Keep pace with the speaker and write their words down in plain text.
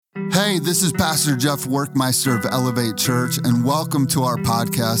Hey, this is Pastor Jeff Workmeister of Elevate Church, and welcome to our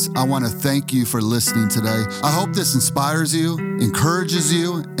podcast. I want to thank you for listening today. I hope this inspires you, encourages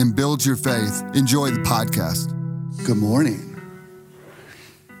you, and builds your faith. Enjoy the podcast. Good morning.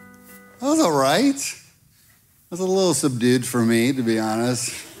 That was all right. It was a little subdued for me, to be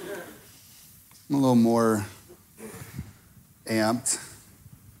honest. I'm a little more amped,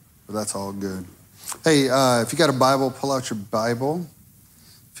 but that's all good. Hey, if you got a Bible, pull out your Bible.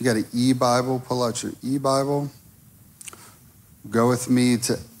 If you got an e-Bible, pull out your e-Bible. Go with me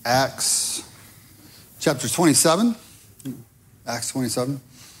to Acts chapter 27. Acts 27.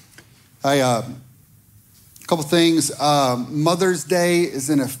 A couple things. Mother's Day is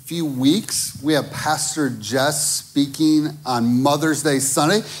in a few weeks. We have Pastor Jess speaking on Mother's Day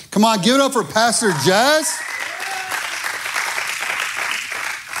Sunday. Come on, give it up for Pastor Jess.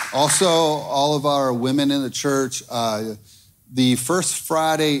 Also, all of our women in the church, the first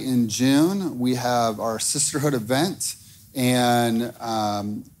Friday in June, we have our sisterhood event. And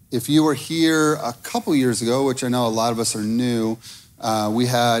if you were here a couple years ago, which I know a lot of us are new, we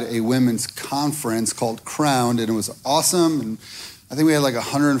had a women's conference called Crowned, and it was awesome. And I think we had like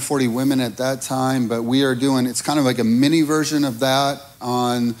 140 women at that time, but we are doing, it's kind of like a mini version of that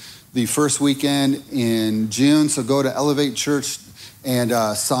on the first weekend in June. So go to Elevate Church and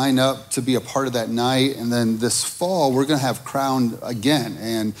sign up to be a part of that night. And then this fall, we're gonna have Crowned again,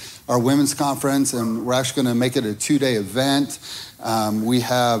 and our women's conference, and we're actually gonna make it a 2-day event. We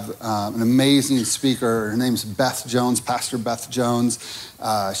have an amazing speaker. Her name's Beth Jones, Pastor Beth Jones.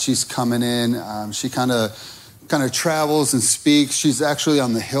 She's coming in. She kind of travels and speaks. She's actually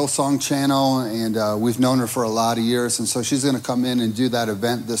on the Hillsong channel, and we've known her for a lot of years. And so she's gonna come in and do that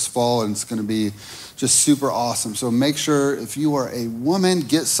event this fall, and it's gonna be just super awesome. So make sure if you are a woman,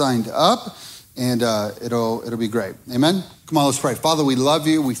 get signed up, and it'll be great. Amen? Come on, let's pray. Father, we love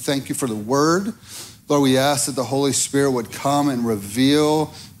you. We thank you for the word. Lord, we ask that the Holy Spirit would come and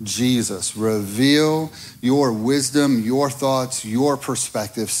reveal Jesus, reveal your wisdom, your thoughts, your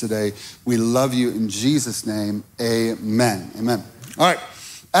perspectives today. We love you in Jesus' name. Amen. Amen. All right.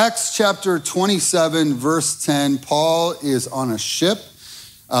 Acts chapter 27, verse 10. Paul is on a ship.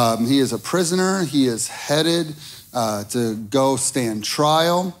 He is a prisoner. He is headed to go stand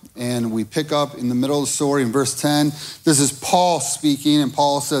trial. And we pick up in the middle of the story in verse 10. This is Paul speaking, and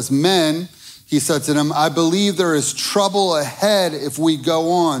Paul says, "Men," he said to them, "I believe there is trouble ahead if we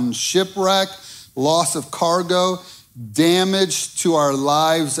go on. Shipwreck, loss of cargo, damage to our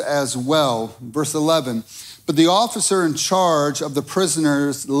lives as well." Verse 11, "But the officer in charge of the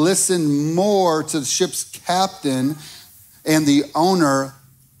prisoners listened more to the ship's captain and the owner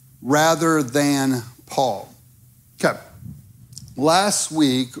rather than Paul." Okay. Last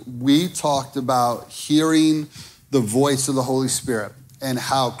week, we talked about hearing the voice of the Holy Spirit and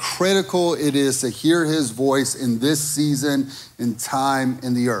how critical it is to hear his voice in this season and time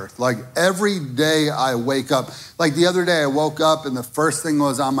in the earth. Like every day I wake up, like the other day I woke up and the first thing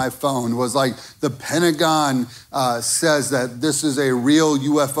was on my phone was like the Pentagon says that this is a real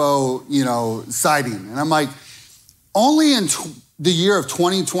UFO, sighting. And I'm like, only in the year of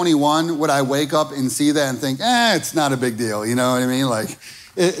 2021 would I wake up and see that and think, it's not a big deal. You know what I mean? Like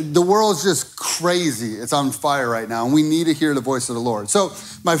the world's just crazy. It's on fire right now, and we need to hear the voice of the Lord. So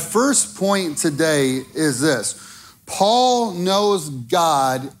my first point today is this. Paul knows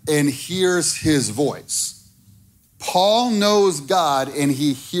God and hears his voice. Paul knows God and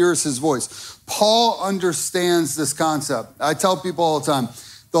he hears his voice. Paul understands this concept. I tell people all the time,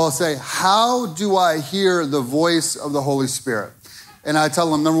 they'll say, "How do I hear the voice of the Holy Spirit?" And I tell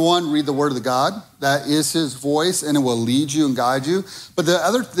them, number one, read the word of God. That is his voice, and it will lead you and guide you. But the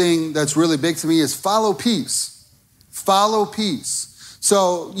other thing that's really big to me is follow peace. Follow peace.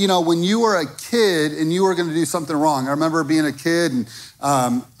 So, when you were a kid and you were going to do something wrong, I remember being a kid and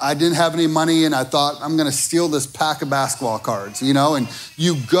I didn't have any money and I thought, I'm going to steal this pack of basketball cards, and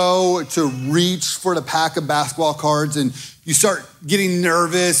you go to reach for the pack of basketball cards and you start getting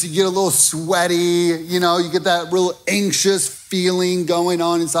nervous, you get a little sweaty, you get that real anxious feeling going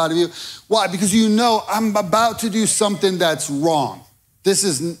on inside of you. Why? Because I'm about to do something that's wrong. This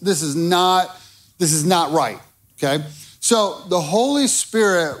is not right, okay? So the Holy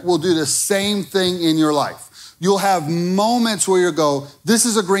Spirit will do the same thing in your life. You'll have moments where you go, this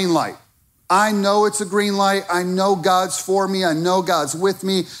is a green light. I know it's a green light. I know God's for me. I know God's with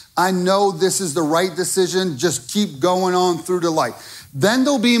me. I know this is the right decision. Just keep going on through the light. Then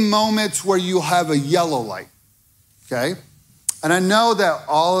there'll be moments where you have a yellow light, okay? And I know that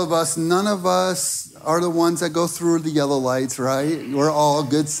all of us, none of us are the ones that go through the yellow lights, right? We're all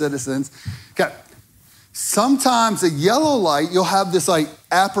good citizens. Okay. Sometimes a yellow light, you'll have this like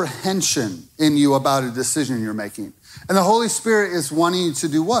apprehension in you about a decision you're making. And the Holy Spirit is wanting you to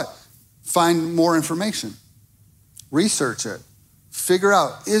do what? Find more information, research it, figure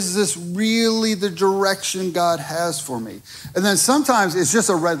out, is this really the direction God has for me? And then sometimes it's just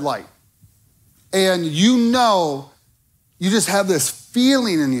a red light. And you just have this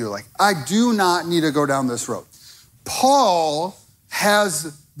feeling in you, like, I do not need to go down this road. Paul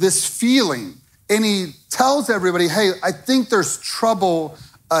has this feeling, and he tells everybody, hey, I think there's trouble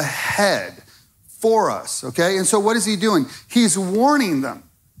ahead for us, okay? And so what is he doing? He's warning them.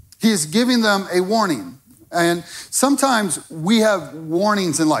 He's giving them a warning. And sometimes we have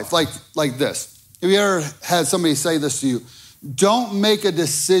warnings in life, like this. Have you ever had somebody say this to you? Don't make a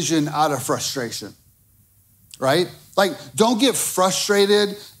decision out of frustration, right? Like, don't get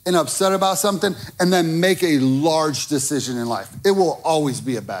frustrated and upset about something and then make a large decision in life. It will always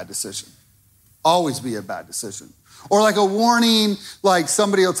be a bad decision. Always be a bad decision. Or like a warning, like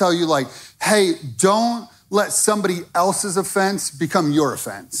somebody will tell you like, hey, don't let somebody else's offense become your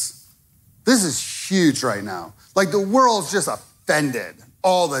offense. This is huge right now. Like the world's just offended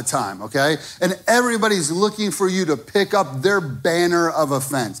all the time, okay? And everybody's looking for you to pick up their banner of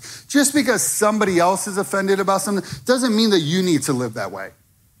offense. Just because somebody else is offended about something doesn't mean that you need to live that way.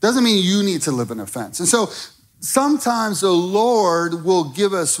 Doesn't mean you need to live in offense. And so sometimes the Lord will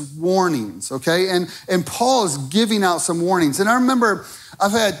give us warnings, okay? And Paul is giving out some warnings. And I remember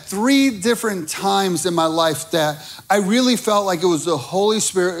I've had 3 different times in my life that I really felt like it was the Holy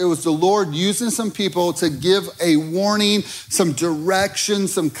Spirit, it was the Lord using some people to give a warning, some direction,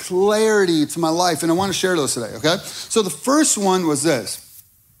 some clarity to my life. And I want to share those today, okay? So the first one was this.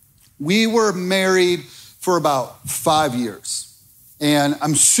 We were married for about 5 years. And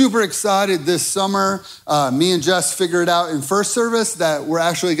I'm super excited this summer. Me and Jess figured out in first service that we're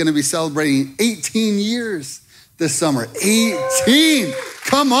actually going to be celebrating 18 years this summer. 18!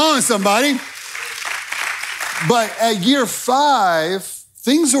 Come on, somebody. But at year 5,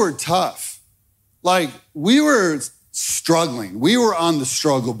 things were tough. Like, we were struggling. We were on the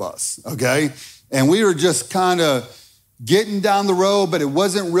struggle bus, okay? And we were just kind of getting down the road, but it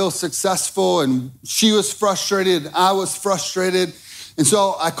wasn't real successful. And she was frustrated. I was frustrated. And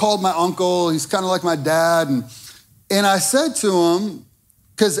so I called my uncle. He's kind of like my dad. And I said to him,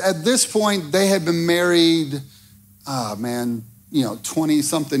 because at this point, they had been married,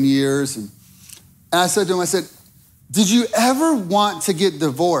 20-something years. And I said to him, I said, did you ever want to get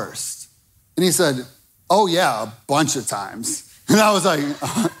divorced? And he said, oh, yeah, a bunch of times. And I was like,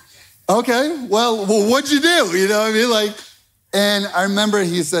 okay, well, what'd you do? You know what I mean? Like, and I remember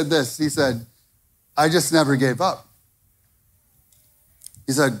he said this. He said, I just never gave up.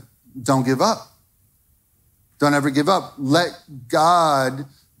 He said, don't give up. Don't ever give up. Let God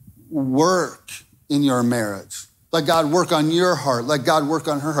work in your marriage. Let God work on your heart. Let God work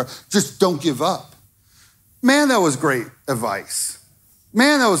on her heart. Just don't give up. Man, that was great advice.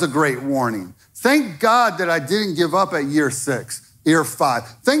 Man, that was a great warning. Thank God that I didn't give up at year 6, year 5.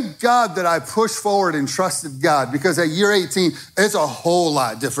 Thank God that I pushed forward and trusted God, because at year 18, it's a whole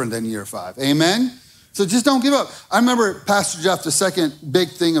lot different than year 5. Amen? So just don't give up. I remember Pastor Jeff, the second big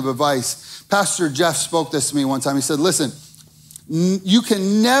thing of advice. Pastor Jeff spoke this to me one time. He said, listen, you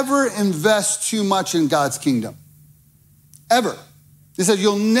can never invest too much in God's kingdom. Ever. He said,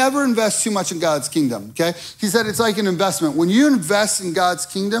 you'll never invest too much in God's kingdom, okay? He said, it's like an investment. When you invest in God's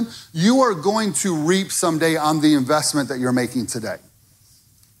kingdom, you are going to reap someday on the investment that you're making today.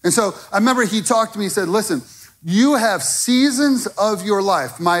 And so I remember he talked to me, he said, listen, you have seasons of your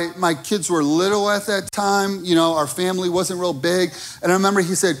life. My kids were little at that time. You know, our family wasn't real big. And I remember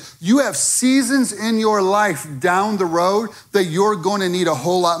he said, you have seasons in your life down the road that you're going to need a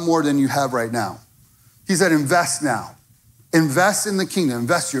whole lot more than you have right now. He said, invest now. Invest in the kingdom.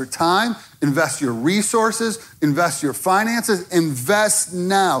 Invest your time. Invest your resources. Invest your finances. Invest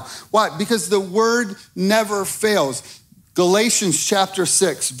now. Why? Because the word never fails. Galatians chapter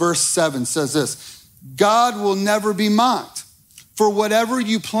 6, verse 7 says this. God will never be mocked. For whatever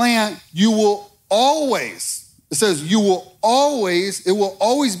you plant, you will always, it says it will always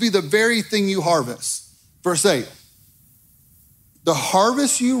be the very thing you harvest. Verse 8, the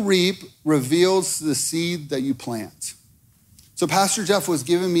harvest you reap reveals the seed that you plant. So Pastor Jeff was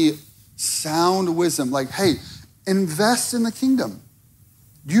giving me sound wisdom, like, hey, invest in the kingdom.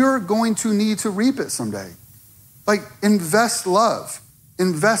 You're going to need to reap it someday. Like, invest love,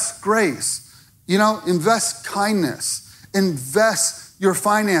 invest grace. Invest kindness, invest your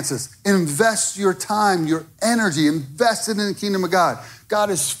finances, invest your time, your energy, invest it in the kingdom of God. God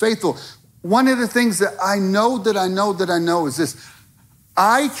is faithful. One of the things that I know is this.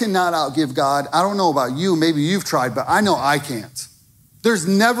 I cannot outgive God. I don't know about you. Maybe you've tried, but I know I can't. There's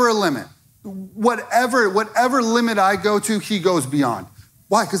never a limit. Whatever limit I go to, he goes beyond.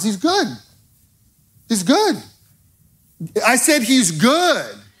 Why? Because he's good. He's good. I said he's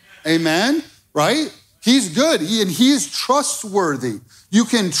good. Amen? Right? He's good. And he's trustworthy. You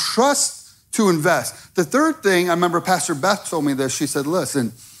can trust to invest. The third thing, I remember Pastor Beth told me this. She said,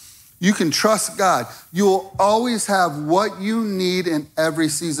 listen, you can trust God. You will always have what you need in every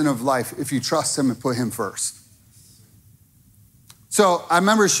season of life if you trust him and put him first. So I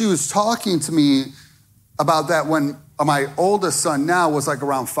remember she was talking to me about that when my oldest son now was like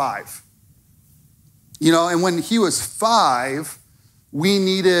around 5. And when he was 5, we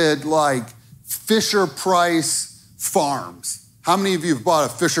needed like Fisher-Price farms. How many of you have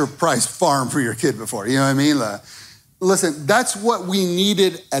bought a Fisher-Price farm for your kid before? You know what I mean? Listen, that's what we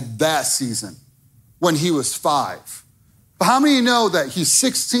needed at that season when he was 5. But how many of you know that he's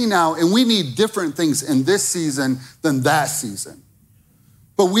 16 now and we need different things in this season than that season?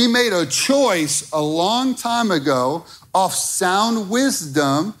 But we made a choice a long time ago off sound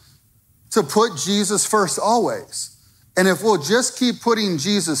wisdom to put Jesus first always. And if we'll just keep putting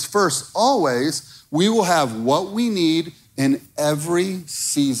Jesus first always, we will have what we need in every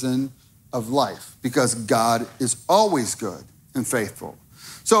season of life because God is always good and faithful.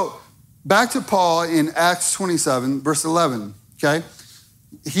 So back to Paul in Acts 27, verse 11, okay?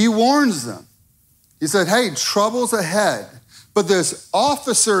 He warns them. He said, hey, trouble's ahead. But this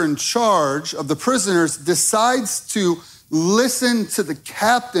officer in charge of the prisoners decides to listen to the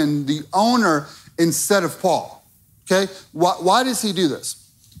captain, the owner, instead of Paul, okay? Why does he do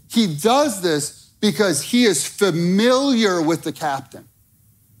this? He does this because he is familiar with the captain.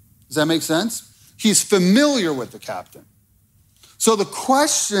 Does that make sense? He's familiar with the captain. So the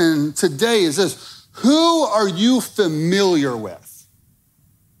question today is this: who are you familiar with?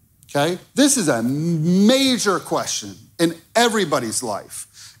 Okay? This is a major question in everybody's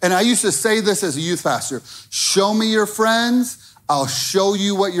life. And I used to say this as a youth pastor: show me your friends, I'll show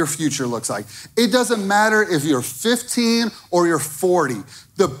you what your future looks like. It doesn't matter if you're 15 or you're 40.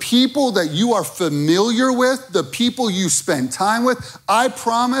 The people that you are familiar with, the people you spend time with, I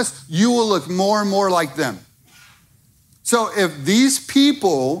promise you will look more and more like them. So if these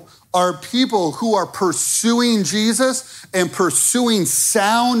people are people who are pursuing Jesus and pursuing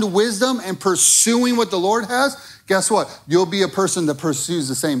sound wisdom and pursuing what the Lord has, guess what? You'll be a person that pursues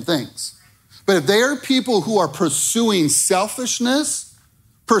the same things. But if they are people who are pursuing selfishness,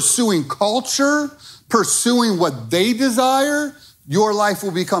 pursuing culture, pursuing what they desire, your life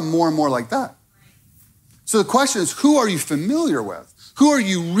will become more and more like that. So the question is, who are you familiar with? Who are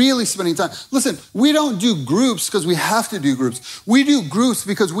you really spending time? Listen, we don't do groups because we have to do groups. We do groups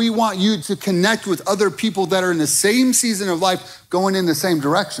because we want you to connect with other people that are in the same season of life going in the same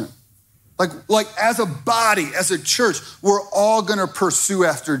direction. Like as a body, as a church, we're all going to pursue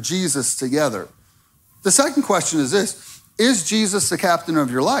after Jesus together. The second question is this: is Jesus the captain of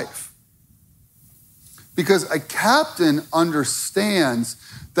your life? Because a captain understands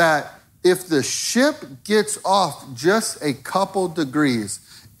that if the ship gets off just a couple degrees,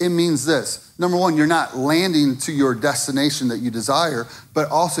 it means this. Number one, you're not landing to your destination that you desire,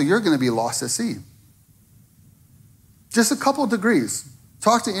 but also you're going to be lost at sea. Just a couple degrees.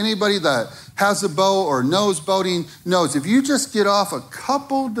 Talk to anybody that has a boat or knows boating, knows if you just get off a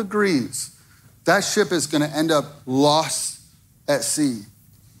couple degrees, that ship is going to end up lost at sea.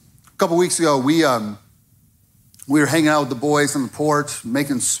 A couple weeks ago, we were hanging out with the boys on the porch,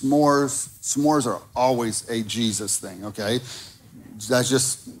 making s'mores. S'mores are always a Jesus thing, okay? That's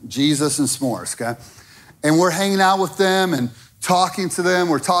just Jesus and s'mores, okay? And we're hanging out with them and talking to them.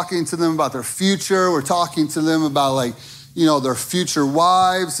 We're talking to them about their future. We're talking to them about their future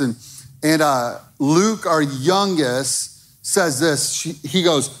wives. And Luke, our youngest, says this. He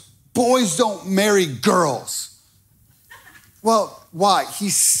goes, boys don't marry girls. Well, why?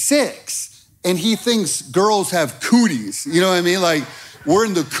 He's 6. And he thinks girls have cooties. You know what I mean? Like, we're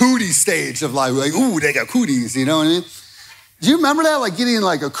in the cootie stage of life. We're like, ooh, they got cooties. You know what I mean? Do you remember that? Like getting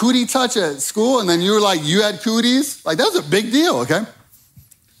like a cootie touch at school and then you were like, you had cooties? Like, that was a big deal, okay?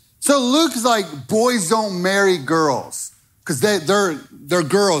 So Luke's like, boys don't marry girls because they're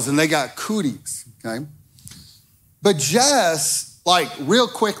girls and they got cooties, okay? But Jess, like real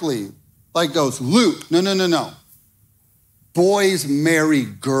quickly, like goes, Luke, no. Boys marry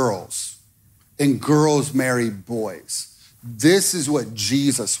girls. And girls marry boys. This is what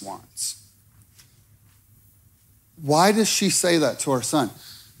Jesus wants. Why does she say that to our son?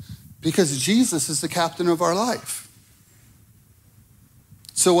 Because Jesus is the captain of our life.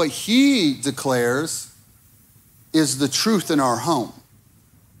 So what he declares is the truth in our home.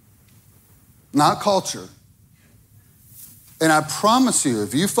 not culture. And I promise you,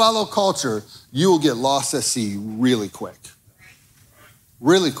 if you follow culture, you will get lost at sea really quick.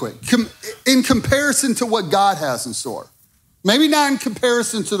 Really quick. In comparison to what God has in store. Maybe not in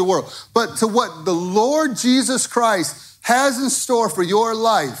comparison to the world, but to what the Lord Jesus Christ has in store for your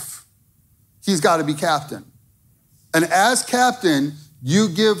life, he's got to be captain. And as captain, you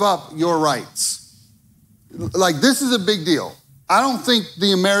give up your rights. Like, this is a big deal. I don't think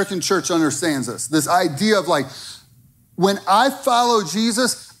the American church understands this idea of like, when I follow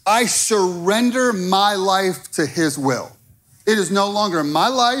Jesus, I surrender my life to his will. It is no longer my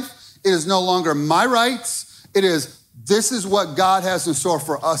life. It is no longer my rights. This is what God has in store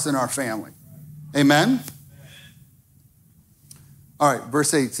for us and our family. Amen? All right,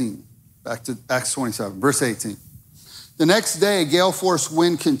 verse 18. Back to Acts 27, verse 18. The next day, a gale force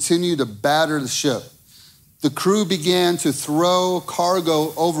wind continued to batter the ship. The crew began to throw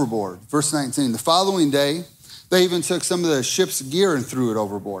cargo overboard. Verse 19. The following day, they even took some of the ship's gear and threw it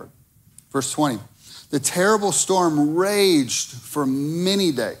overboard. Verse 20. The terrible storm raged for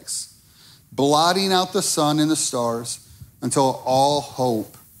many days, blotting out the sun and the stars until all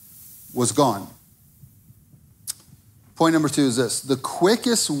hope was gone. Point number 2 is this. The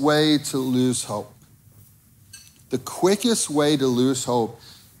quickest way to lose hope. The quickest way to lose hope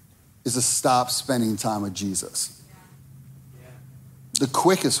is to stop spending time with Jesus. The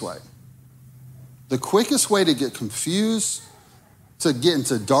quickest way. The quickest way to get confused, to get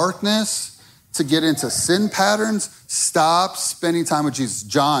into darkness, to get into sin patterns, stop spending time with Jesus.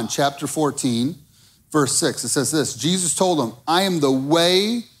 John chapter 14, verse 6, it says this. Jesus told him, I am the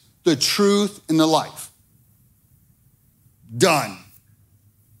way, the truth, and the life. Done.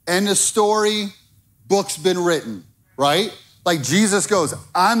 End of story, book's been written, right? Like Jesus goes,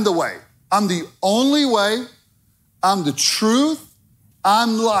 I'm the way. I'm the only way. I'm the truth.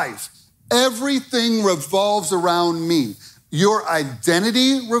 I'm life. Everything revolves around me. Your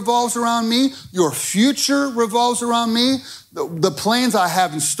identity revolves around me. Your future revolves around me. The plans I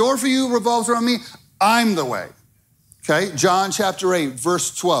have in store for you revolves around me. I'm the way. Okay, John chapter 8,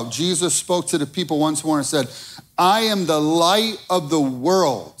 verse 12. Jesus spoke to the people once more and said, I am the light of the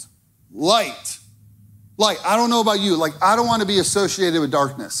world. Light. Light. I don't know about you. Like, I don't want to be associated with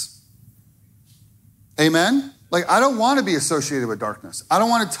darkness. Amen? Like, I don't want to be associated with darkness. I don't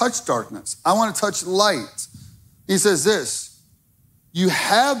want to touch darkness. I want to touch light. He says this, you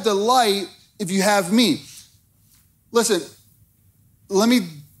have the light if you have me. Listen, let me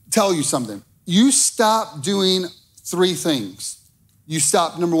tell you something. You stop doing 3 things. You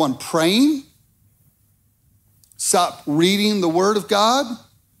stop, number 1, praying, stop reading the word of God,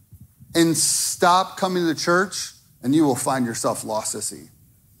 and stop coming to church, and you will find yourself lost at sea.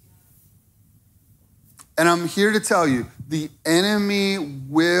 And I'm here to tell you, the enemy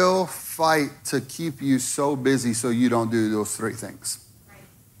will fight to keep you so busy so you don't do those 3 things.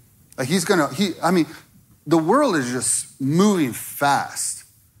 Like the world is just moving fast.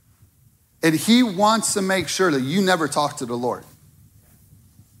 And he wants to make sure that you never talk to the Lord.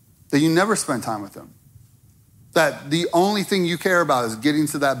 That you never spend time with him. That the only thing you care about is getting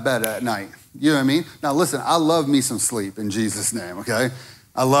to that bed at night. You know what I mean? Now listen, I love me some sleep in Jesus' name, okay?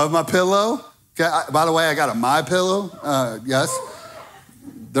 I love my pillow. Okay, by the way, I got a My Pillow. Yes,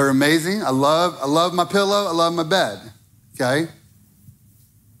 they're amazing. I love my pillow. I love my bed. Okay.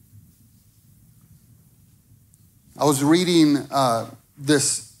 I was reading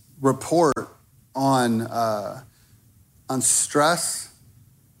this report on stress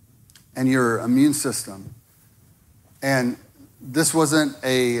and your immune system, and this wasn't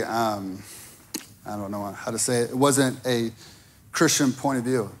I don't know how to say it. It wasn't a Christian point of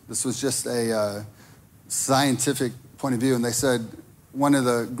view. This was just a scientific point of view. And they said one of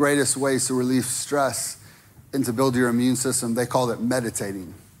the greatest ways to relieve stress and to build your immune system, they called it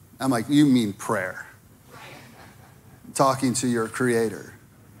meditating. I'm like, you mean prayer. Talking to your creator.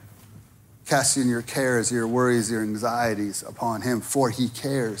 Casting your cares, your worries, your anxieties upon him, for he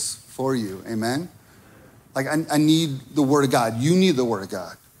cares for you. Amen? Like, I need the word of God. You need the word of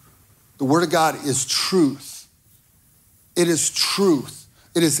God. The word of God is truth. It is truth.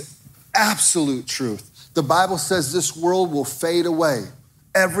 It is absolute truth. The Bible says this world will fade away.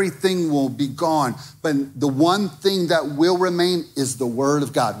 Everything will be gone. But the one thing that will remain is the word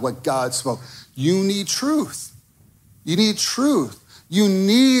of God, what God spoke. You need truth. You need truth. You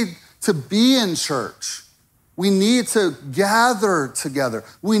need to be in church. We need to gather together.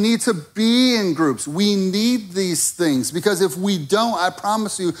 We need to be in groups. We need these things because if we don't, I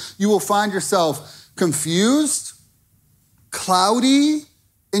promise you, you will find yourself confused, cloudy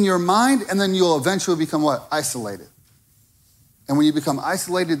in your mind, and then you'll eventually become what? Isolated. And when you become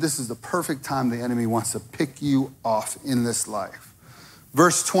isolated, this is the perfect time the enemy wants to pick you off in this life.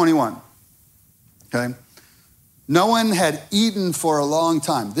 Verse 21, okay? No one had eaten for a long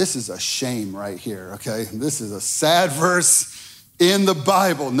time. This is a shame right here, okay? This is a sad verse in the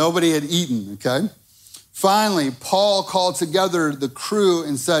Bible. Nobody had eaten, okay? Finally, Paul called together the crew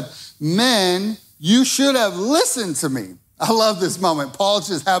and said, men, you should have listened to me. I love this moment. Paul's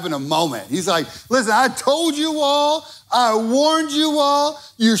just having a moment. He's like, listen, I told you all, I warned you all,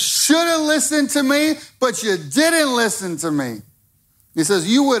 you should have listened to me, but you didn't listen to me. He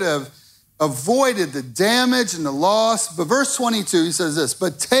says, you would have avoided the damage and the loss. But verse 22, he says this,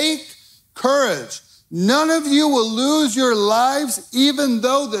 but take courage. None of you will lose your lives, even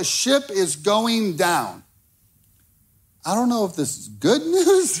though the ship is going down. I don't know if this is good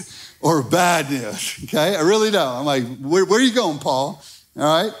news or bad news, okay? I really don't. I'm like, where are you going, Paul?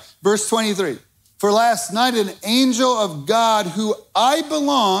 All right, verse 23. For last night, an angel of God who I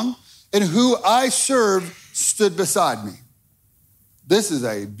belong and who I serve stood beside me. This is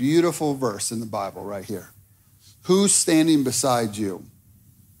a beautiful verse in the Bible right here. Who's standing beside you?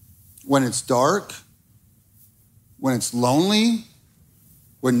 When it's dark, when it's lonely,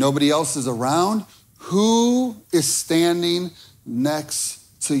 when nobody else is around, who is standing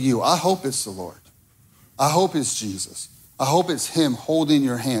next to you? I hope it's the Lord. I hope it's Jesus. I hope it's him holding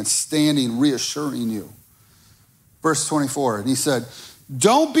your hand, standing, reassuring you. Verse 24, and he said,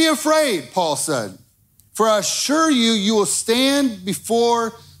 don't be afraid, Paul said, for I assure you, you will stand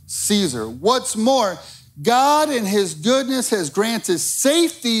before Caesar. What's more, God in his goodness has granted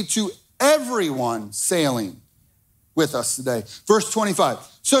safety to everyone sailing with us today. Verse 25,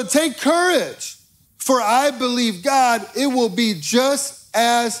 so take courage, for I believe God, it will be just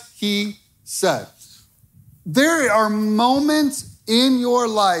as he said. There are moments in your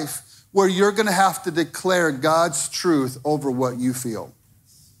life where you're going to have to declare God's truth over what you feel.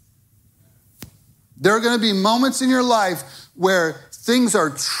 There are going to be moments in your life where things are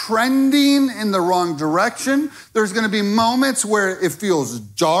trending in the wrong direction. There's going to be moments where it feels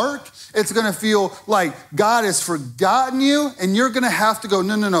dark. It's going to feel like God has forgotten you, and you're going to have to go,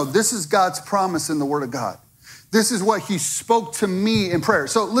 no. This is God's promise in the Word of God. This is what he spoke to me in prayer.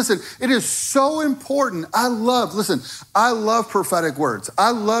 So listen, it is so important. I love prophetic words.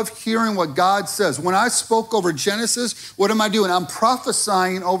 I love hearing what God says. When I spoke over Genesis, what am I doing? I'm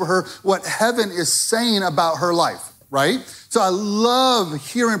prophesying over her what heaven is saying about her life, right? So I love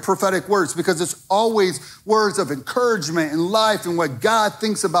hearing prophetic words because it's always words of encouragement and life and what God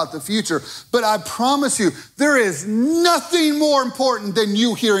thinks about the future. But I promise you, there is nothing more important than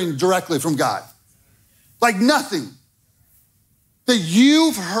you hearing directly from God. Like nothing that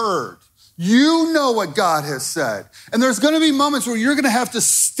you've heard. You know what God has said. And there's going to be moments where you're going to have to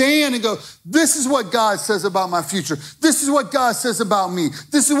stand and go, this is what God says about my future. This is what God says about me.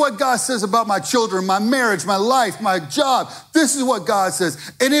 This is what God says about my children, my marriage, my life, my job. This is what God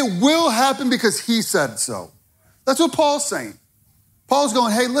says. And it will happen because he said so. That's what Paul's saying. Paul's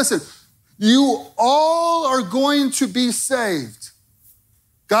going, hey, listen, you all are going to be saved.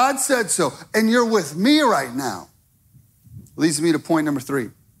 God said so, and you're with me right now. Leads me to point number 3.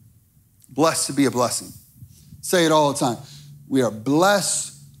 Blessed to be a blessing. Say it all the time. We are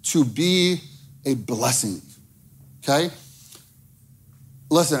blessed to be a blessing, okay?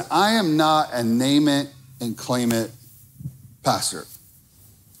 Listen, I am not a name it and claim it pastor,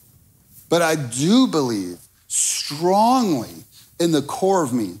 but I do believe strongly in the core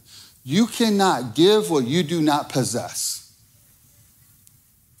of me, you cannot give what you do not possess.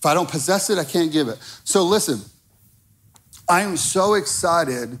 If I don't possess it, I can't give it. So listen, I am so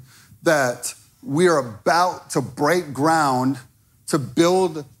excited that we are about to break ground to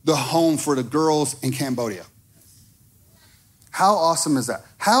build the home for the girls in Cambodia. How awesome is that?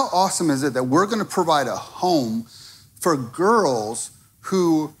 How awesome is it that we're going to provide a home for girls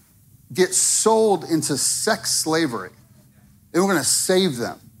who get sold into sex slavery, and we're going to save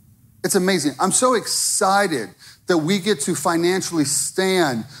them? It's amazing. I'm so excited that we get to financially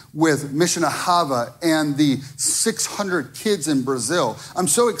stand with Mission Ahava and the 600 kids in Brazil. I'm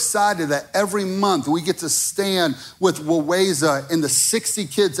so excited that every month we get to stand with Waweza and the 60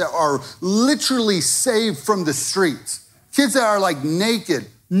 kids that are literally saved from the streets. Kids that are like naked,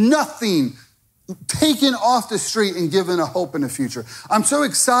 nothing, taken off the street and given a hope in the future. I'm so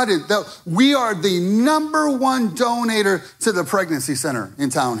excited that we are the #1 donator to the pregnancy center in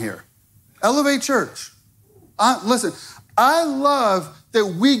town here. Elevate Church. Listen, I love that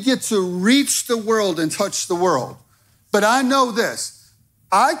we get to reach the world and touch the world. But I know this,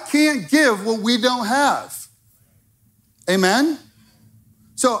 I can't give what we don't have. Amen?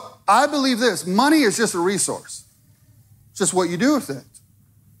 So I believe this, money is just a resource. It's just what you do with it.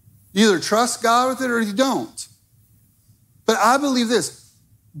 You either trust God with it or you don't. But I believe this,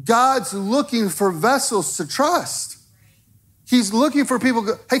 God's looking for vessels to trust. He's looking for people,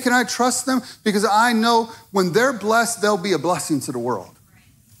 hey, can I trust them? Because I know when they're blessed, they'll be a blessing to the world.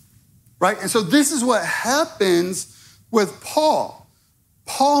 Right? And so this is what happens with Paul.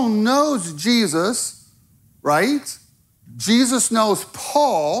 Paul knows Jesus, right? Jesus knows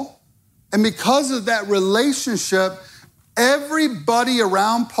Paul. And because of that relationship, everybody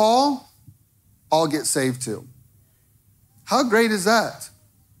around Paul all get saved too. How great is that?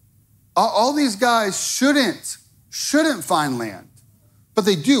 All these guys shouldn't find land, but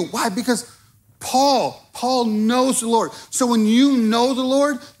they do. Why? Because Paul knows the Lord. So when you know the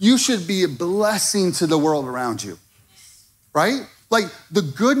Lord, you should be a blessing to the world around you, right? Like the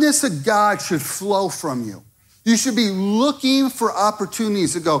goodness of God should flow from you. You should be looking for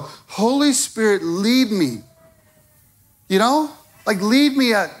opportunities to go, Holy Spirit, lead me. You know, like lead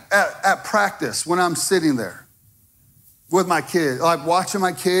me at practice when I'm sitting there with my kid, like watching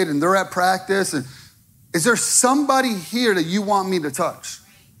my kid and they're at practice. And is there somebody here that you want me to touch?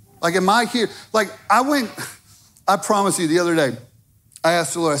 Like, am I here? Like I promise you the other day, I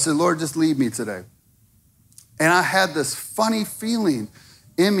asked the Lord, I said, Lord, just lead me today. And I had this funny feeling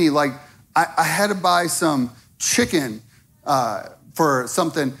in me, like I had to buy some chicken for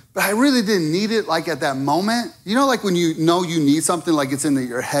something, but I really didn't need it like at that moment. You know, like when you know you need something, like it's in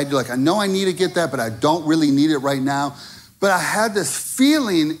your head, you're like, I know I need to get that, but I don't really need it right now. But I had this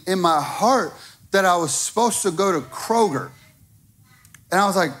feeling in my heart that I was supposed to go to Kroger. And I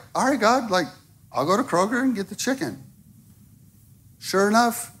was like, all right, God, like I'll go to Kroger and get the chicken. Sure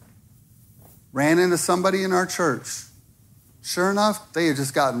enough, ran into somebody in our church. Sure enough, they had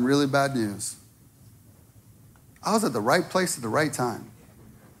just gotten really bad news. I was at the right place at the right time.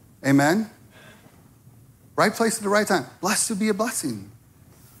 Amen? Right place at the right time. Blessed to be a blessing.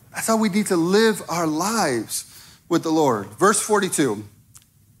 That's how we need to live our lives with the Lord. Verse 42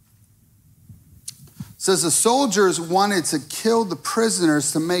 says the soldiers wanted to kill the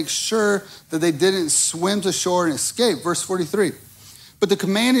prisoners to make sure that they didn't swim to shore and escape. Verse 43. But the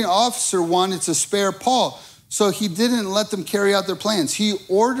commanding officer wanted to spare Paul, so he didn't let them carry out their plans. He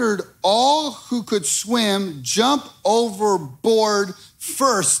ordered all who could swim jump overboard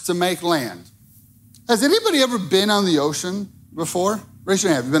first to make land. Has anybody ever been on the ocean before? Raise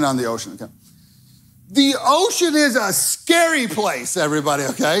your hand if you've been on the ocean, okay? The ocean is a scary place, everybody,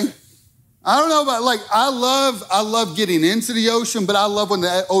 okay? I don't know about, like, I love getting into the ocean, but I love when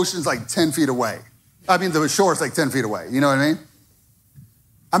the ocean's like 10 feet away. I mean, the shore's like 10 feet away, you know what I mean?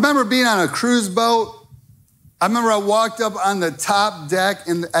 I remember being on a cruise boat. I remember I walked up on the top deck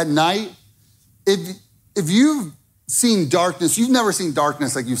at night. If you've seen darkness, you've never seen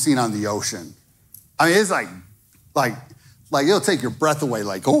darkness like you've seen on the ocean. I mean, it's like it'll take your breath away.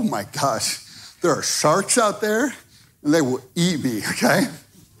 Like, oh my gosh, there are sharks out there and they will eat me, okay?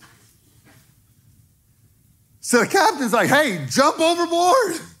 So the captain's like, hey, jump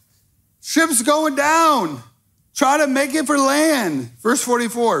overboard. Ship's going down. Try to make it for land. Verse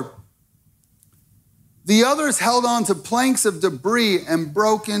 44. The others held on to planks of debris and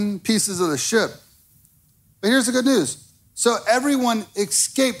broken pieces of the ship. But here's the good news. So everyone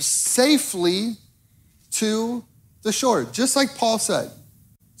escaped safely to the shore, just like Paul said,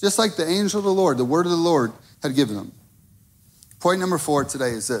 just like the angel of the Lord, the word of the Lord had given them. Point number 4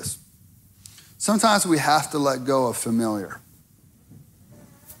 today is this. Sometimes we have to let go of familiar.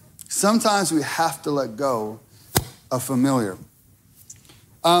 Sometimes we have to let go of familiar.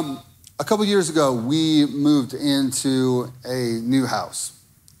 A couple years ago, we moved into a new house,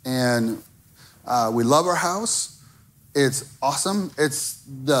 and we love our house. It's awesome. It's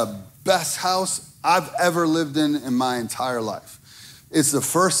the best house I've ever lived in my entire life. It's the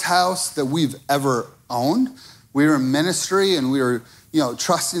first house that we've ever owned. We were in ministry, and we were,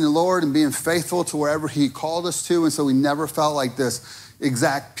 trusting the Lord and being faithful to wherever He called us to, and so we never felt like this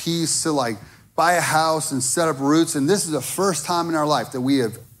exact peace to like buy a house and set up roots. And this is the first time in our life that we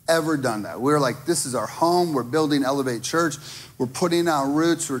have ever done that. We're like, this is our home. We're building Elevate Church. We're putting our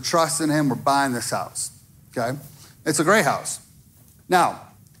roots. We're trusting Him. We're buying this house, okay? It's a great house. Now,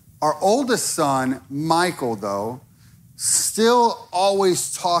 our oldest son, Michael, though, still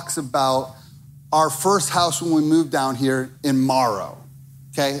always talks about our first house when we moved down here in Morrow,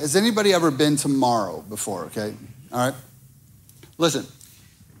 okay? Has anybody ever been to Morrow before, okay? All right? Listen,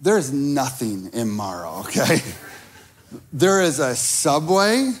 there's nothing in Morrow, okay? There is a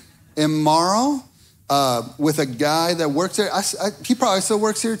Subway in Morrow with a guy that works there. He probably still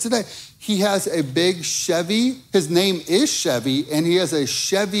works here today. He has a big Chevy. His name is Chevy, and he has a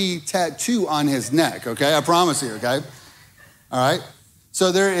Chevy tattoo on his neck, okay? I promise you, okay? all right?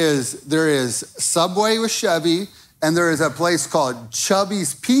 So there is Subway with Chevy, and there is a place called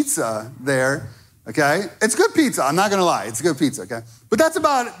Chubby's Pizza there, okay? It's good pizza, I'm not gonna lie, it's good pizza, okay? But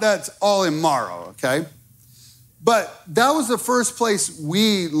that's all in Morrow, okay? But that was the first place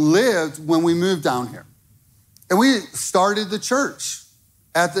we lived when we moved down here. And we started the church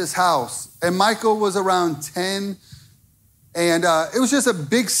at this house. And Michael was around 10, and it was just a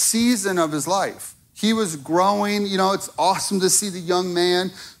big season of his life. He was growing. You know, it's awesome to see the young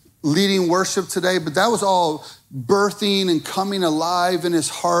man leading worship today, but that was all birthing and coming alive in his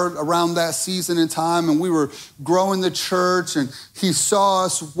heart around that season in time. And we were growing the church, and he saw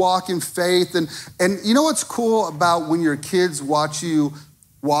us walk in faith. And you know what's cool about when your kids watch you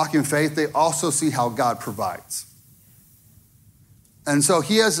walk in faith? They also see how God provides. And so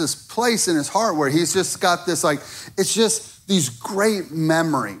he has this place in his heart where he's just got this, like, it's just these great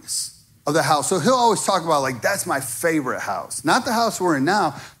memories of the house. So he'll always talk about, like, that's my favorite house. Not the house we're in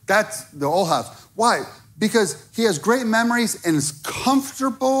now, that's the old house. Why? Because he has great memories and it's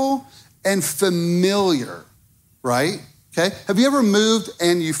comfortable and familiar, right? Okay? Have you ever moved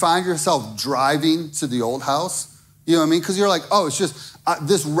and you find yourself driving to the old house? You know what I mean? Because you're like, oh, it's just,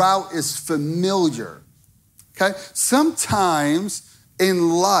 this route is familiar, okay? Sometimes in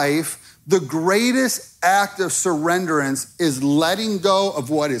life, the greatest act of surrenderance is letting go of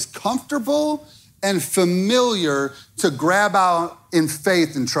what is comfortable and familiar to grab out in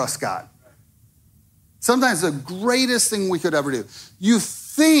faith and trust God. Sometimes the greatest thing we could ever do. You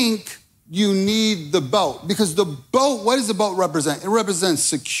think you need the boat because the boat, what does the boat represent? It represents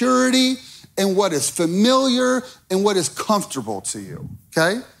security and what is familiar and what is comfortable to you,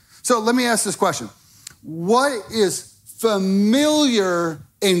 okay? So let me ask this question. What is familiar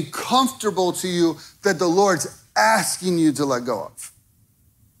and comfortable to you that the Lord's asking you to let go of?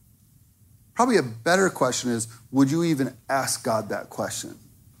 Probably a better question is, would you even ask God that question?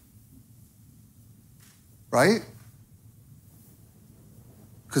 Right?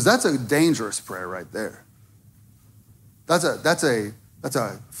 Because that's a dangerous prayer right there. That's a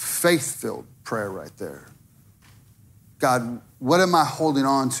faith-filled prayer right there. God, what am I holding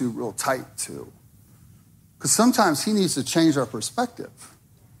on to real tight to? Because sometimes he needs to change our perspective.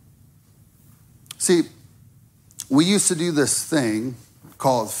 See, we used to do this thing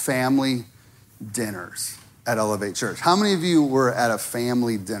called family dinners at Elevate Church. How many of you were at a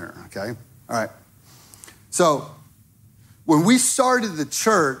family dinner, okay? All right. So when we started the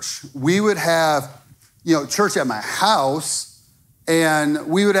church, we would have, church at my house, and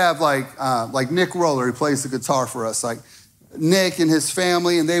we would have like Nick Roller, who plays the guitar for us, like Nick and his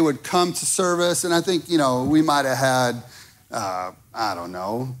family, and they would come to service. And I think, we might have had,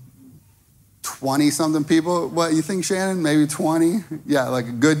 20-something people. What, you think, Shannon? Maybe 20? Yeah, it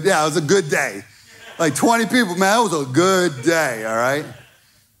was a good day. Like 20 people, man, that was a good day, all right?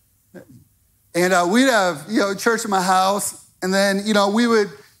 And we'd have, church at my house, and then, we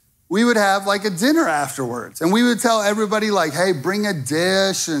would have like a dinner afterwards. And we would tell everybody, like, hey, bring a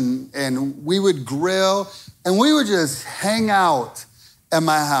dish, and we would grill, and we would just hang out at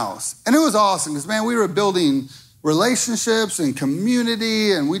my house. And it was awesome because, man, we were building relationships and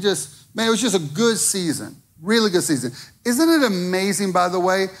community, and it was just a good season, really good season. Isn't it amazing, by the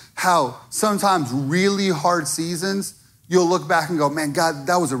way, how sometimes really hard seasons, you'll look back and go, man, God,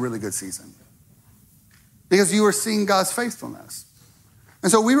 that was a really good season. Because you were seeing God's faithfulness.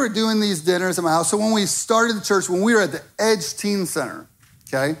 And so we were doing these dinners at my house. So when we started the church, when we were at the Edge Teen Center,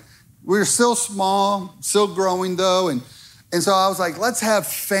 okay, we were still small, still growing though. And so I was like, let's have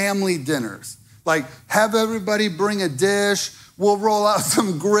family dinners. Like, have everybody bring a dish. We'll roll out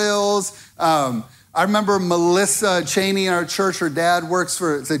some grills. I remember Melissa Cheney in our church, her dad works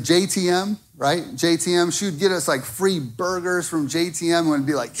for JTM, right? JTM, she would get us like free burgers from JTM and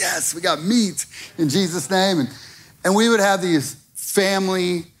be like, yes, we got meat in Jesus' name. And we would have these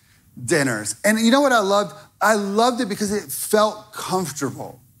family dinners. And you know what I loved? I loved it because it felt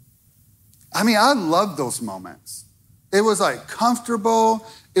comfortable. I mean, I loved those moments. It was like comfortable.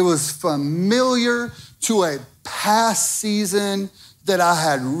 It was familiar to a past season that I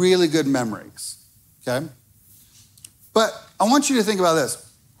had really good memories, okay? But I want you to think about this.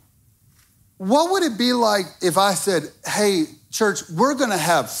 What would it be like if I said, hey, church, we're gonna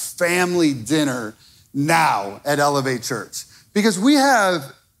have family dinner now at Elevate Church? Because we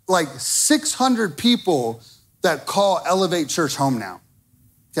have like 600 people that call Elevate Church home now,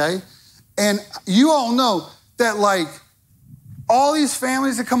 okay? And you all know that like all these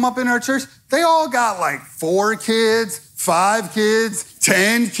families that come up in our church, they all got like 4 kids, 5 kids,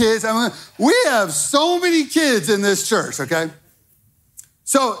 10 kids. I mean, we have so many kids in this church, okay?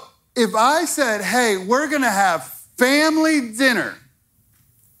 So if I said, hey, we're gonna have family dinner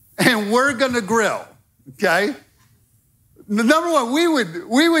and we're going to grill, okay? Number one, we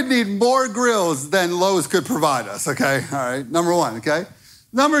would need more grills than Lowe's could provide us, okay? All right, number one, okay?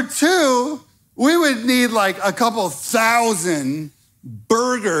 Number two, we would need like a couple thousand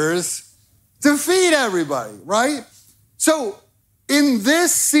burgers to feed everybody, right? So in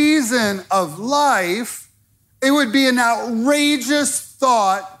this season of life, it would be an outrageous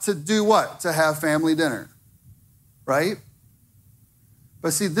thought to do what? To have family dinner, right?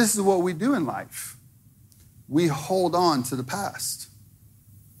 But see, this is what we do in life. We hold on to the past.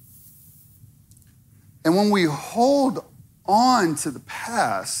 And when we hold on to the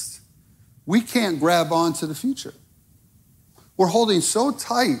past, we can't grab on to the future. We're holding so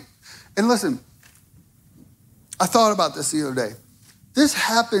tight. And listen, I thought about this the other day. This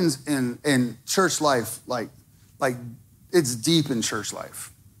happens in church life, like it's deep in church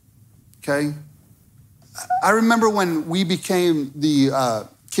life, okay? I remember when we became the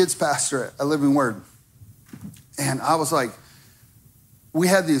kids pastor at Living Word, and I was like, we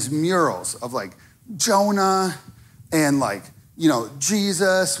had these murals of like Jonah and like, you know,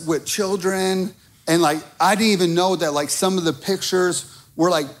 Jesus with children. And like, I didn't even know that like some of the pictures were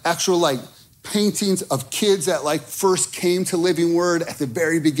like actual like paintings of kids that like first came to Living Word at the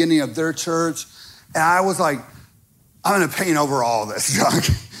very beginning of their church. And I was like, I'm gonna paint over all this junk.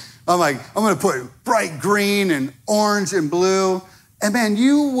 I'm gonna put bright green and orange and blue. And man,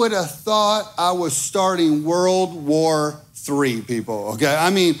 you would have thought I was starting World War III, people, okay?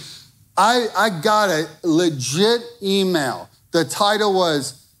 I mean, I got a legit email. The title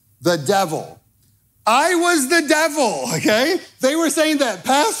was The Devil. I was the devil, okay? They were saying that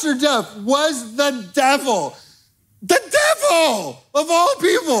Pastor Jeff was the devil. The devil of all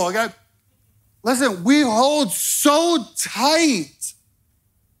people, okay? Listen, we hold so tight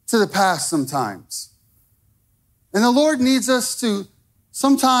to the past sometimes. And the Lord needs us to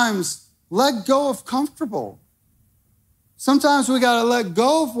sometimes let go of comfortable. Sometimes we got to let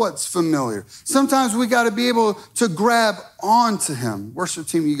go of what's familiar. Sometimes we got to be able to grab onto him. Worship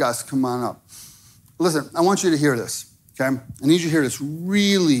team, you guys come on up. Listen, I want you to hear this, okay? I need you to hear this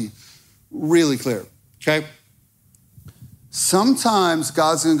really, really clear, okay? Sometimes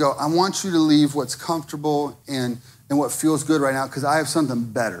God's going to go, I want you to leave what's comfortable and what feels good right now because I have something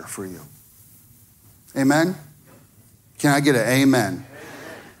better for you. Amen? Can I get an amen?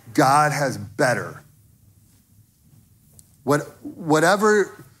 God has better.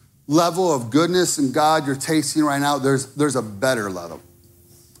 Whatever level of goodness in God you're tasting right now, there's a better level.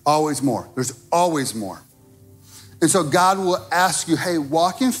 Always more. There's always more. And so God will ask you, hey,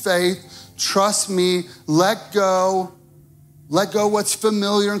 walk in faith, trust me, let go what's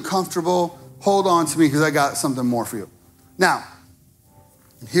familiar and comfortable, hold on to me because I got something more for you. Now,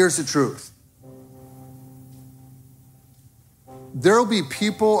 here's the truth. There'll be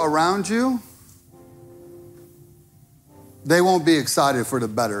people around you, they won't be excited for the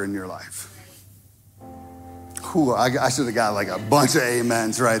better in your life. Ooh, I should have got like a bunch of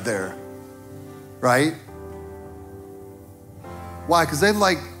amens right there, right? Why? Because they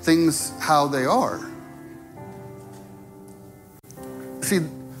like things how they are. See,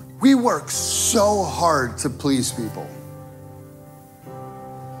 we work so hard to please people.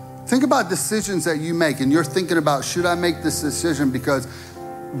 Think about decisions that you make and you're thinking about, should I make this decision because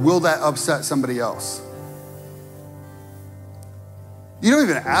will that upset somebody else? You don't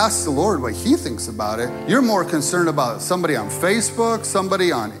even ask the Lord what he thinks about it. You're more concerned about somebody on Facebook,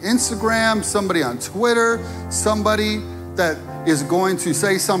 somebody on Instagram, somebody on Twitter, somebody that is going to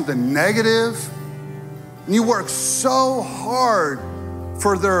say something negative. And you work so hard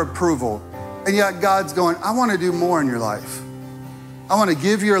for their approval. And yet God's going, I want to do more in your life. I want to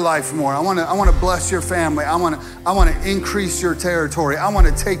give your life more. I want to bless your family. I want to increase your territory. I want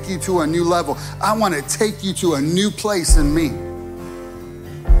to take you to a new level. I want to take you to a new place in me.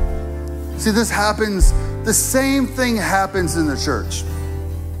 See, this happens, the same thing happens in the church.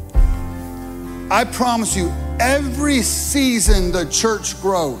 I promise you, every season the church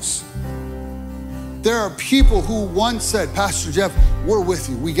grows. There are people who once said, Pastor Jeff, we're with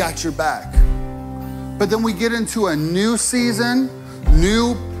you. We got your back. But then we get into a new season,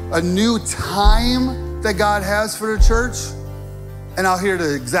 a new time that God has for the church. And I'll hear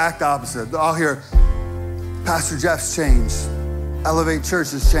the exact opposite. I'll hear, Pastor Jeff's changed. Elevate Church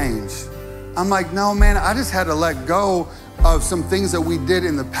has changed. I'm like, no, man, I just had to let go of some things that we did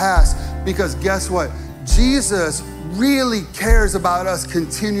in the past because guess what? Jesus really cares about us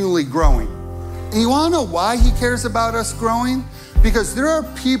continually growing. And you wanna know why he cares about us growing? Because there are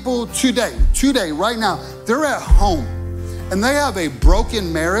people today, right now, they're at home and they have a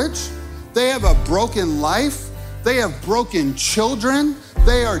broken marriage, they have a broken life, They have broken children.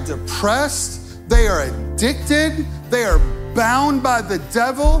 They are depressed. They are addicted. They are bound by the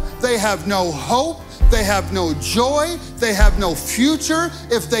devil. They have no hope. They have no joy. They have no future.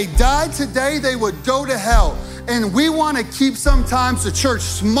 If they died today, they would go to hell. And we want to keep sometimes the church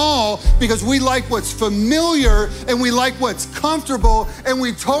small because we like what's familiar and we like what's comfortable, and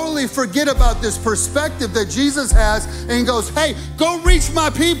we totally forget about this perspective that Jesus has, and he goes, hey, go reach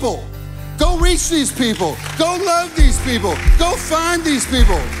my people. Go reach these people. Go love these people. Go find these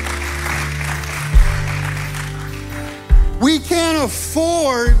people. We can't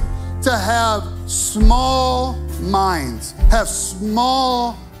afford to have small minds, have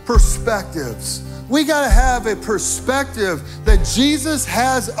small perspectives. We got to have a perspective that Jesus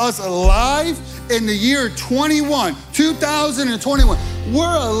has us alive in the year 2021.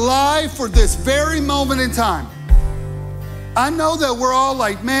 We're alive for this very moment in time. I know that we're all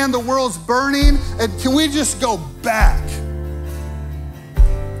like, man, the world's burning, and can we just go back?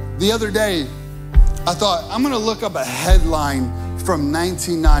 The other day, I thought, I'm gonna look up a headline from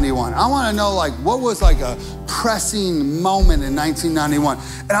 1991. I wanna know like what was like a pressing moment in 1991.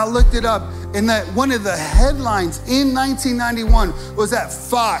 And I looked it up, and that one of the headlines in 1991 was that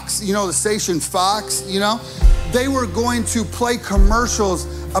Fox, you know, the station Fox, you know, they were going to play commercials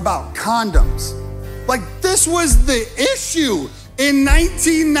about condoms. Like this was the issue in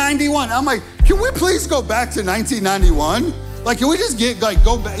 1991. I'm like, can we please go back to 1991? Like, can we just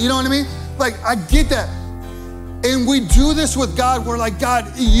go back? You know what I mean? Like, I get that. And we do this with God. We're like, God,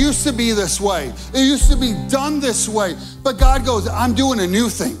 it used to be this way. It used to be done this way. But God goes, I'm doing a new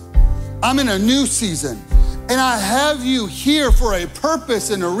thing. I'm in a new season. And I have you here for a purpose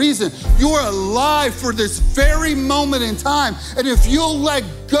and a reason. You're alive for this very moment in time. And if you'll let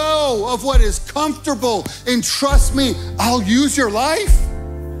go of what is comfortable and trust me, I'll use your life.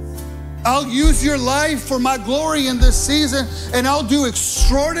 I'll use your life for my glory in this season, and I'll do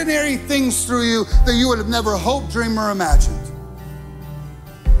extraordinary things through you that you would have never hoped, dreamed, or imagined.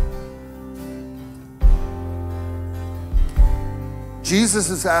 Jesus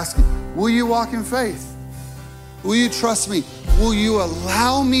is asking, will you walk in faith? Will you trust me? Will you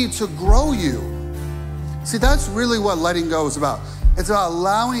allow me to grow you? See, that's really what letting go is about. It's about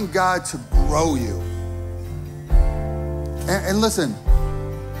allowing God to grow you. And listen,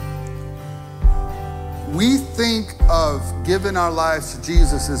 we think of giving our lives to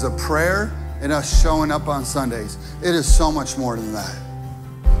Jesus as a prayer and us showing up on Sundays. It is so much more than that.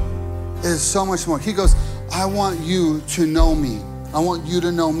 It is so much more. He goes, I want you to know me. I want you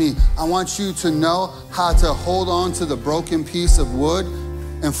to know me. I want you to know how to hold on to the broken piece of wood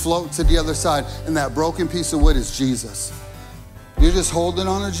and float to the other side. And that broken piece of wood is Jesus. You're just holding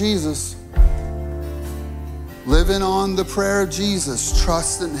on to Jesus. Living on the prayer of Jesus,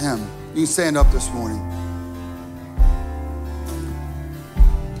 trusting him. You can stand up this morning.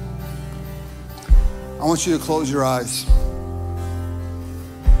 I want you to close your eyes.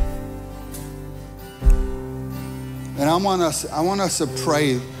 And I want us to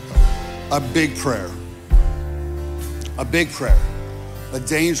pray a big prayer. A big prayer. A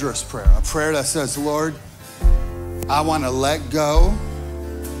dangerous prayer. A prayer that says, Lord, I want to let go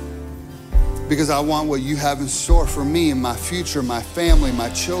because I want what you have in store for me and my future, my family, my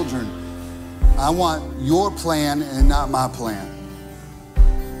children. I want your plan and not my plan.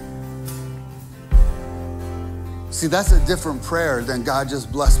 See, that's a different prayer than God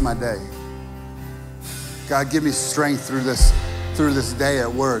just bless my day. God, give me strength through this day at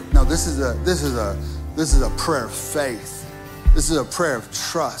work. No, this is a prayer of faith. This is a prayer of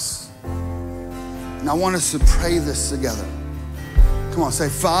trust. And I want us to pray this together. Come on, say,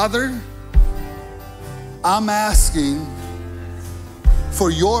 Father, I'm asking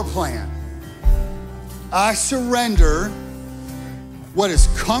for your plan. I surrender what is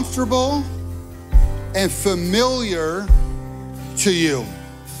comfortable and familiar to you.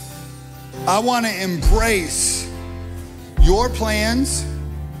 I want to embrace your plans,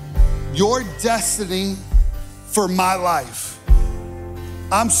 your destiny for my life.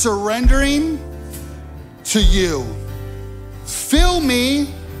 I'm surrendering to you. Fill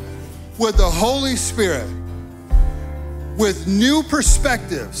me with the Holy Spirit, with new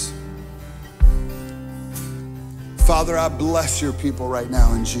perspectives. Father, I bless your people right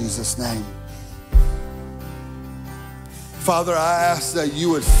now in Jesus' name. Father, I ask that you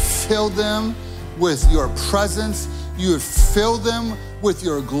would fill them with your presence. You would fill them with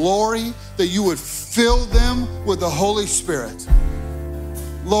your glory, that you would fill them with the Holy Spirit.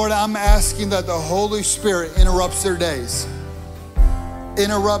 Lord, I'm asking that the Holy Spirit interrupts their days,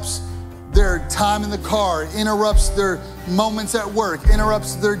 interrupts their time in the car, interrupts their moments at work,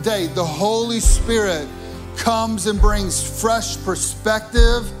 interrupts their day. The Holy Spirit comes and brings fresh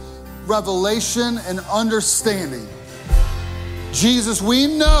perspective, revelation, and understanding. Jesus, we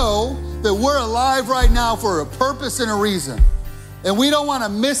know that we're alive right now for a purpose and a reason. And we don't want to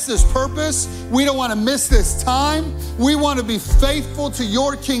miss this purpose. We don't want to miss this time. We want to be faithful to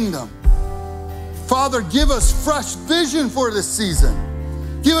your kingdom. Father, give us fresh vision for this season.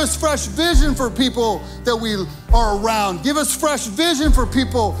 Give us fresh vision for people that we are around. Give us fresh vision for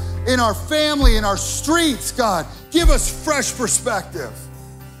people in our family, in our streets, God. Give us fresh perspective.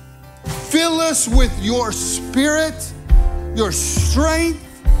 Fill us with your spirit, your strength,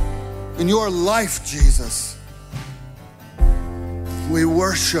 and your life, Jesus. We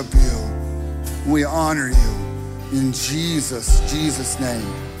worship you. We honor you in Jesus'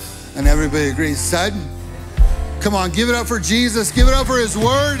 name. And everybody agrees, said? Come on, give it up for Jesus. Give it up for his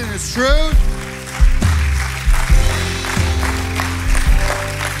word and his truth.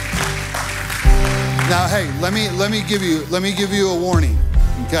 Now, hey, let me give you a warning,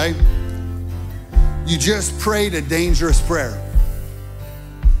 okay? You just prayed a dangerous prayer.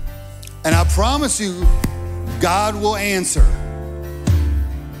 And I promise you, God will answer.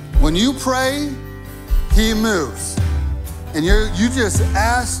 When you pray, he moves. And you just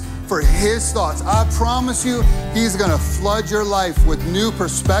ask for his thoughts. I promise you, he's gonna flood your life with new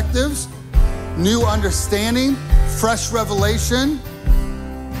perspectives, new understanding, fresh revelation.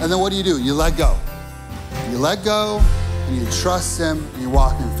 And then what do? You let go. You let go and you trust him and you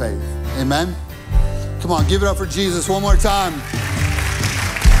walk in faith. Amen? Come on, give it up for Jesus one more time.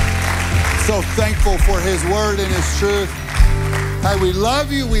 So thankful for his word and his truth. Hey, we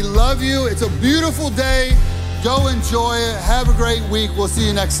love you. We love you. It's a beautiful day. Go enjoy it. Have a great week. We'll see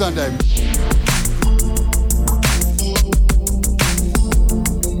you next Sunday.